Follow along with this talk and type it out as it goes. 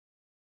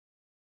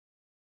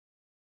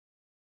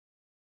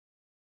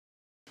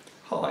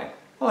Hi,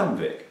 I'm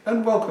Vic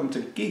and welcome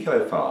to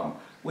GeekoFarm,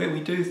 where we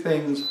do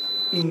things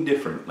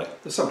indifferently.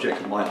 The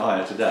subject of my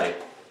hire today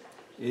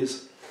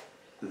is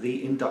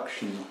the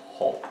induction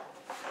hob.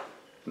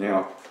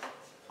 Now,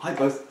 I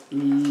both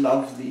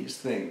love these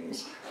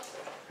things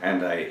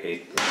and I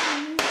hate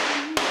them.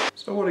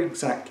 So what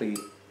exactly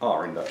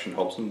are induction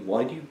hobs and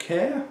why do you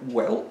care?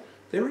 Well,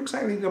 they're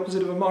exactly the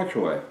opposite of a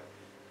microwave.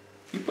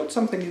 You put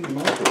something in the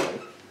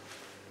microwave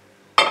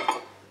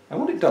and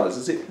what it does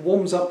is it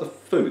warms up the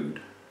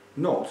food,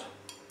 not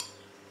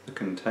the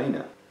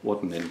container.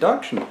 What an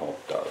induction hob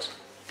does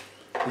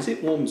is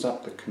it warms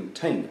up the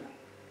container.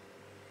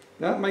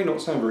 Now, that may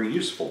not sound very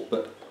useful,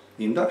 but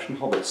the induction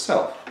hob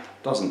itself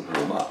doesn't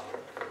warm up.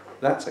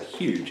 That's a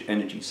huge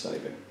energy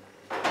saving.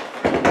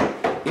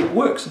 It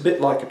works a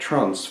bit like a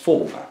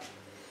transformer.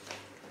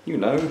 You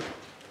know,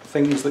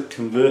 things that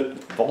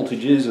convert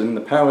voltages in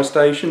the power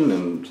station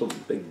and sort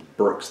of big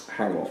bricks that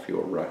hang off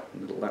your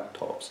little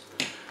laptops.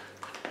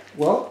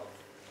 Well,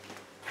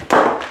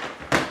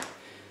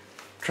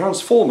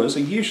 transformers are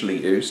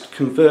usually used to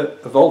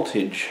convert a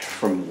voltage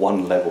from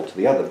one level to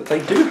the other, but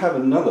they do have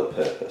another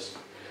purpose.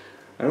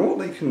 And what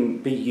they can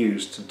be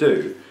used to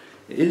do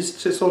is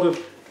to sort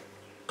of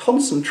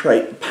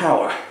concentrate the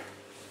power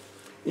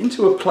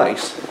into a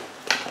place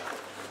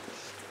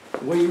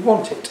where you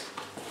want it.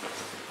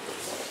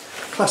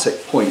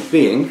 Classic point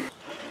being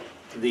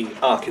the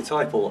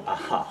archetypal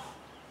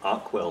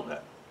arc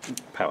welder.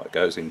 Power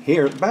goes in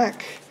here at the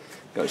back,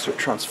 goes to a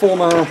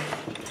transformer,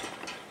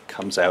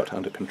 comes out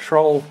under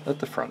control at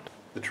the front.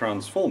 The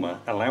transformer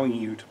allowing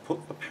you to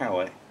put the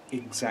power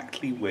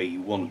exactly where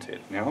you want it.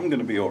 Now I'm going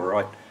to be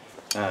alright.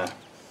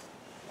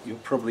 You're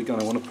probably going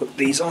to want to put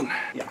these on.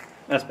 Yeah,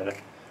 that's better.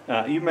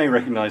 You may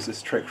recognise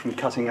this trick from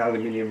cutting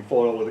aluminium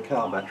foil with a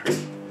car battery.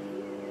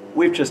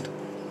 We've just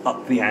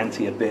upped the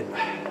ante a bit.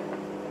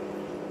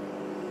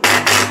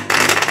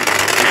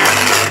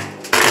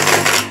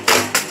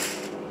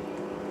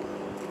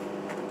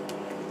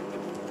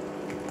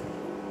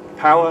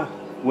 Power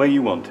where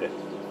you want it.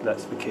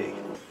 That's the key.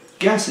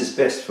 Gas is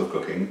best for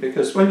cooking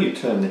because when you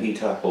turn the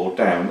heat up or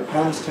down, the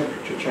pan's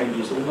temperature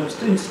changes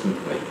almost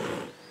instantly.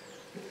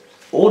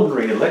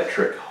 Ordinary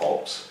electric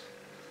hobs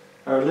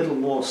are a little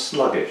more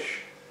sluggish.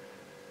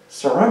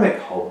 Ceramic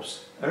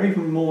hobs are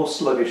even more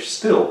sluggish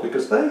still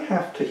because they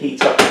have to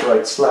heat up a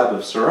great slab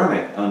of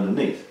ceramic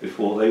underneath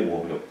before they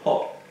warm your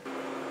pot.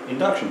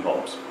 Induction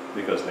hobs,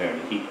 because they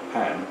only heat the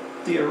pan,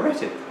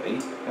 theoretically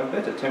have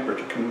better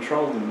temperature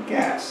control than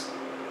gas.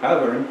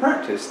 However, in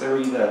practice they're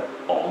either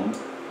on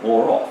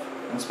or off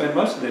and spend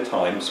most of their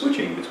time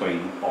switching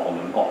between on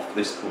and off.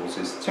 This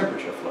causes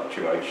temperature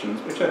fluctuations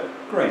which are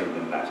greater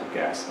than that of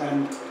gas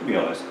and, to be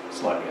honest,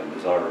 slightly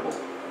undesirable.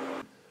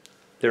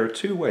 There are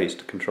two ways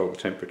to control the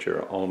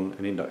temperature on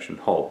an induction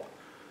hob.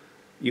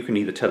 You can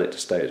either tell it to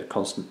stay at a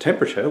constant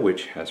temperature,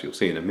 which, as you'll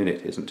see in a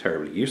minute, isn't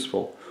terribly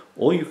useful,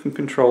 or you can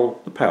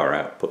control the power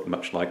output,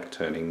 much like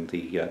turning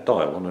the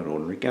dial on an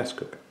ordinary gas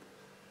cooker.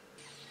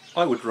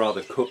 I would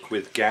rather cook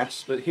with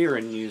gas, but here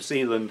in New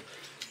Zealand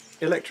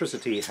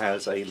electricity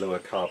has a lower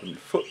carbon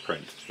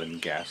footprint than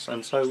gas,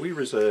 and so we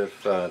reserve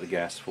the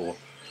gas for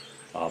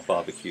our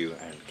barbecue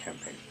and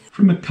camping.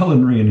 From a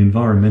culinary and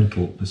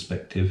environmental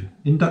perspective,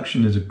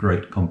 induction is a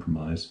great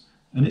compromise,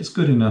 and it's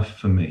good enough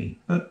for me,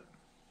 but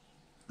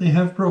they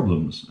have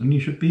problems, and you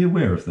should be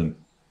aware of them.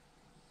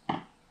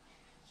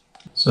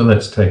 So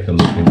let's take a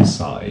look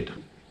inside.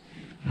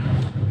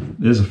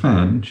 There's a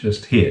fan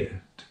just here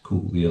to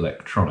cool the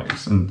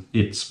electronics, and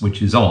it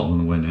switches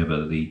on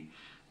whenever the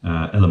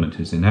element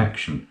is in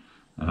action.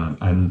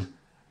 And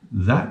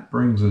that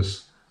brings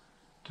us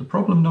to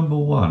problem number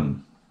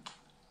one,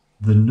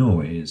 the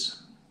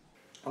noise.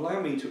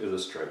 Allow me to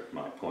illustrate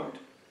my point.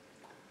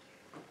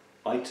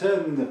 I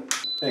turn the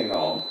thing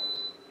on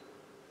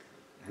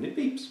and it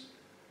beeps.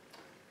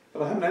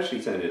 But I haven't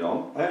actually turned it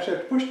on. I actually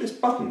have to push this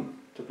button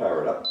to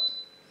power it up.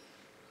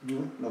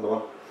 Another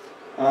one.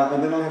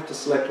 And then I have to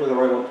select whether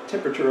I want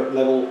temperature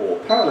level or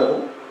power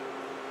level.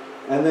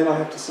 And then I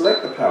have to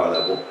select the power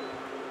level.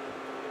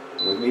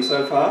 With me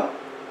so far,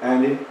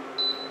 and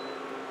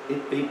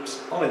it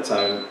beeps on its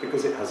own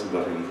because it hasn't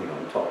got anything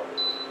on top.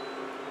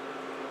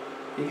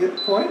 You get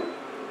the point?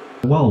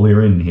 While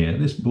we're in here,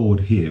 this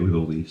board here with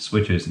all the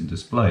switches and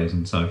displays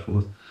and so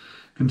forth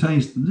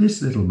contains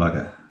this little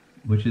bugger,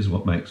 which is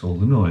what makes all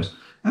the noise.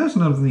 As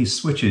none of these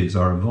switches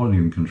are a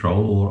volume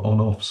control or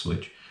on-off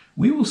switch,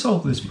 we will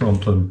solve this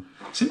problem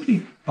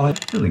simply by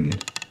filling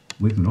it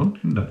with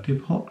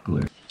non-conductive hot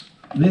glue.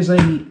 There's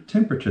a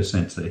temperature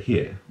sensor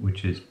here,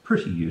 which is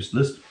pretty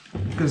useless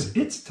because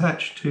it's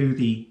attached to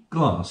the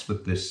glass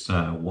with this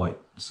white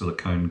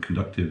silicone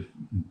conductive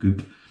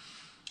goop.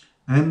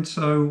 And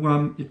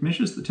so it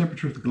measures the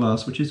temperature of the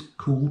glass, which is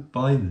cooled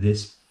by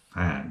this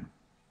fan.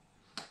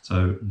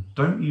 So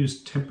don't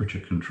use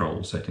temperature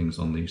control settings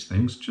on these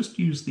things, just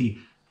use the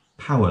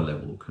power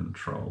level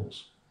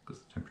controls,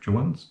 because the temperature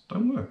ones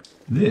don't work.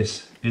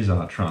 This is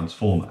our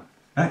transformer.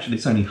 Actually,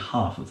 it's only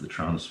half of the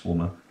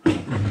transformer.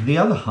 The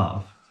other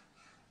half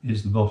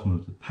is the bottom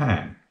of the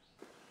pan.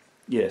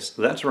 Yes,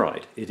 that's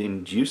right. It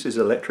induces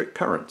electric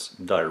currents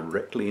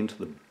directly into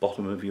the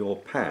bottom of your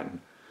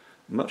pan,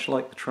 much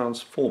like the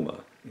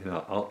transformer in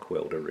our arc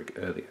welder rig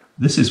earlier.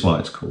 This is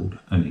why it's called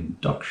an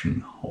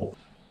induction hob.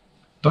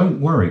 Don't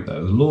worry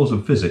though, the laws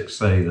of physics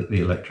say that the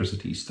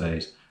electricity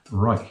stays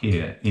right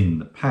here in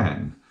the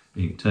pan,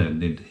 being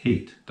turned into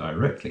heat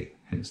directly,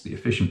 hence the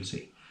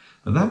efficiency.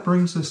 But that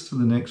brings us to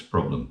the next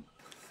problem.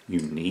 You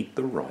need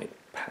the right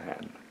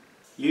pan.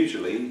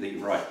 Usually the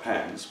right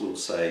pans will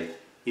say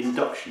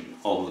induction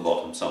on the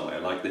bottom somewhere,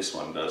 like this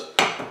one does.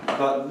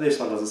 But this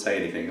one doesn't say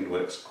anything and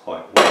works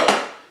quite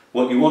well.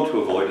 What you want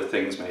to avoid are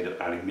things made of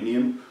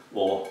aluminium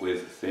or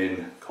with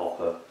thin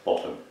copper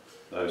bottom.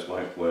 Those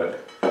won't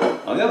work.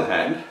 On the other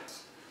hand,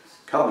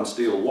 carbon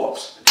steel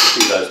woks,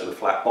 particularly those with a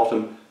flat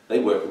bottom, they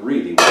work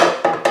really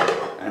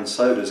well. And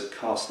so does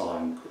cast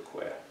iron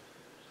cookware.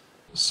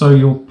 So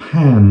your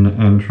pan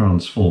and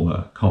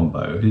transformer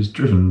combo is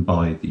driven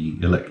by the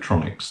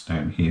electronics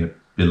down here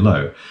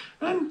below,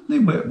 and they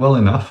work well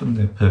enough and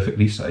they're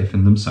perfectly safe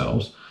in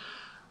themselves.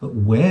 But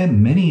where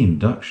many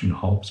induction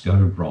hobs go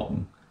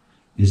wrong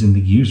is in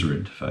the user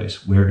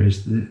interface,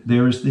 whereas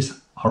there is this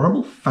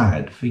horrible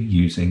fad for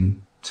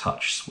using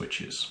touch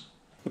switches.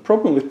 The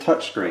problem with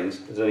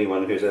touchscreens, as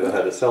anyone who's ever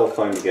had a cell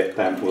phone get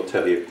damp will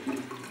tell you,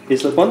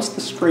 is that once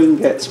the screen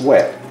gets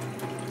wet,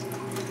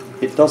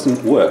 it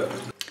doesn't work.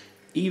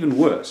 Even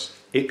worse,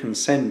 it can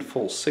send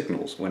false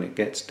signals when it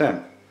gets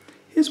damp.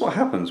 Here's what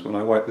happens when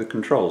I wipe the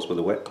controls with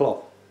a wet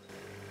cloth.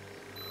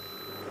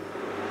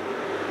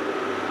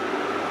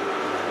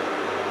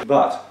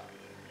 But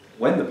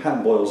when the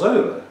pan boils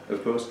over,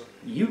 of course,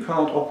 you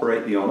can't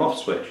operate the on-off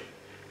switch,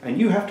 and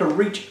you have to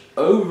reach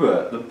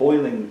over the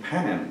boiling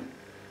pan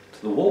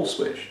to the wall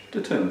switch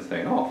to turn the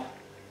thing off.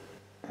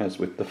 As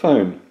with the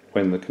phone,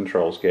 when the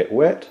controls get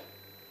wet,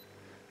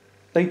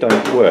 they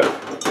don't work.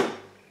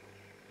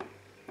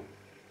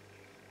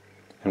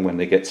 And when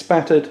they get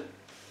spattered,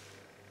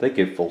 they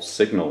give false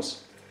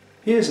signals.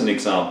 Here's an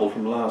example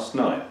from last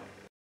night.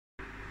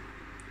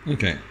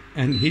 Okay,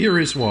 and here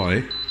is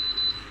why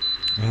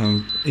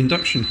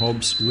induction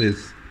hobs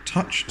with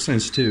touch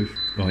sensitive,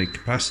 like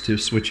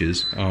capacitive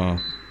switches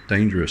are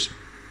dangerous.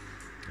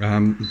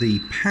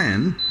 The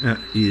pan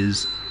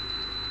is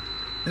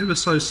ever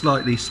so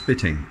slightly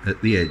spitting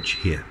at the edge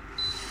here.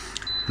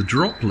 The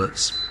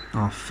droplets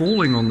are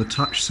falling on the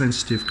touch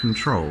sensitive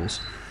controls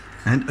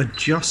and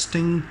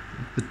adjusting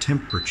the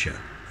temperature.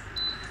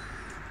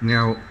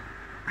 Now,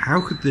 how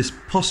could this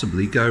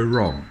possibly go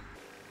wrong?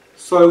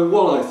 So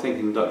while I think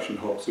induction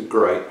hobs are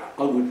great,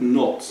 I would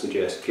not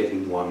suggest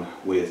getting one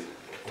with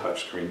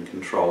touchscreen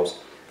controls.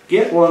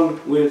 Get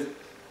one with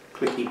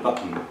clicky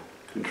button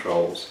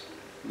controls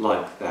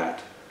like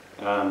that.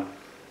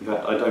 In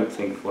fact, I don't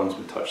think ones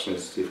with touch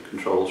sensitive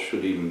controls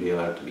should even be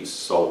allowed to be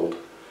sold.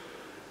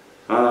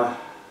 Other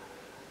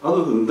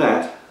than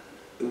that,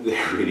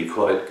 they're really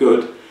quite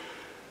good.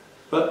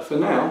 But for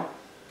now,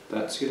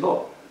 that's your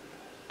lot.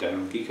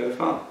 Down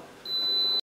GeekoFarm.